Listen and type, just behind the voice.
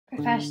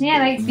Professionally, I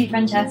like to be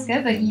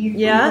Francesca, but you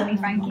call me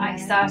Frankie. I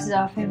started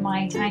off in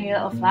my tiny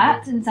little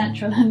flat in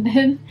central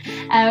London.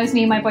 It was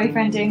me and my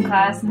boyfriend doing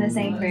class in the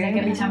same room.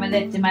 Every time I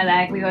lifted my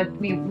leg, we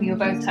were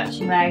both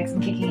touching legs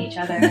and kicking each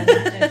other.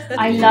 And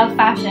I love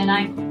fashion.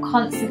 I'm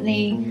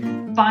constantly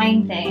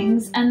buying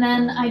things, and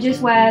then I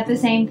just wear the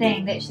same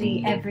thing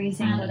literally every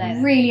single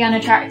day. Really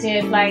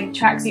unattractive like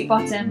tracksuit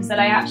bottoms that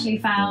I actually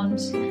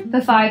found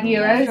for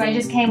 €5. I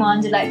just came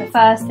on, did like the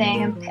first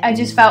thing, and I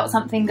just felt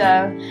something go,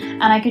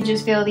 and I could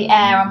just feel the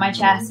air on my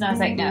chest, and I was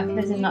like, no,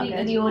 this is not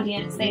good. The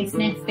audience, they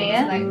sniff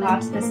fear. Like,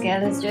 part of the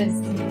skill is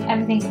just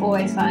everything's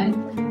always fine.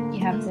 You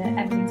have to,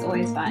 everything's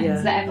always fine,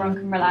 so that everyone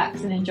can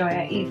relax and enjoy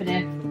it, even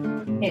if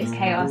it's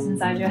chaos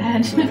inside your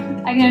head.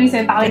 I can only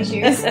sew ballet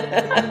shoes.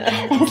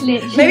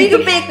 Maybe you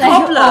could be a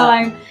cobbler. All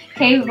I'm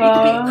capable. You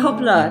could be a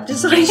cobbler,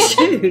 design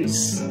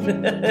shoes.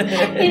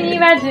 Can you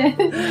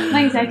imagine?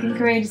 My second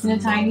career just in a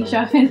tiny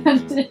shop in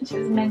London, just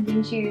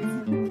mending shoes.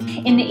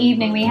 In the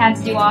evening we had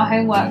to do our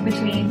homework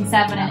between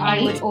 7 and 8.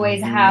 I would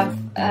always have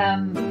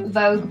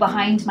Vogue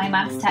behind my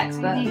maths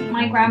textbook.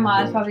 My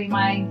grandma is probably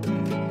my,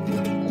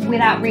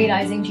 without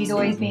realising, she's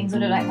always been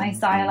sort of like my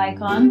style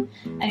icon.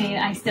 I mean,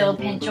 I still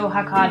pinch all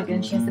her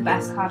cardigans. She has the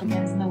best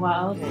cardigans in the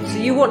world. So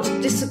you want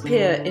to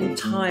disappear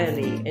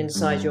entirely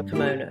inside your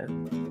kimono?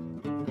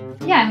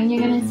 Yeah, I mean,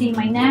 you're going to see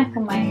my neck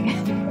and my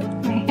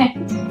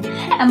head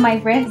and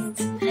my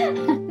wrists.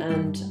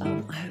 And I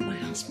hope my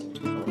husband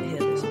can't hear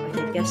this. I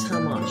can guess how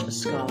much a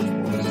scarf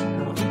was.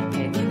 How much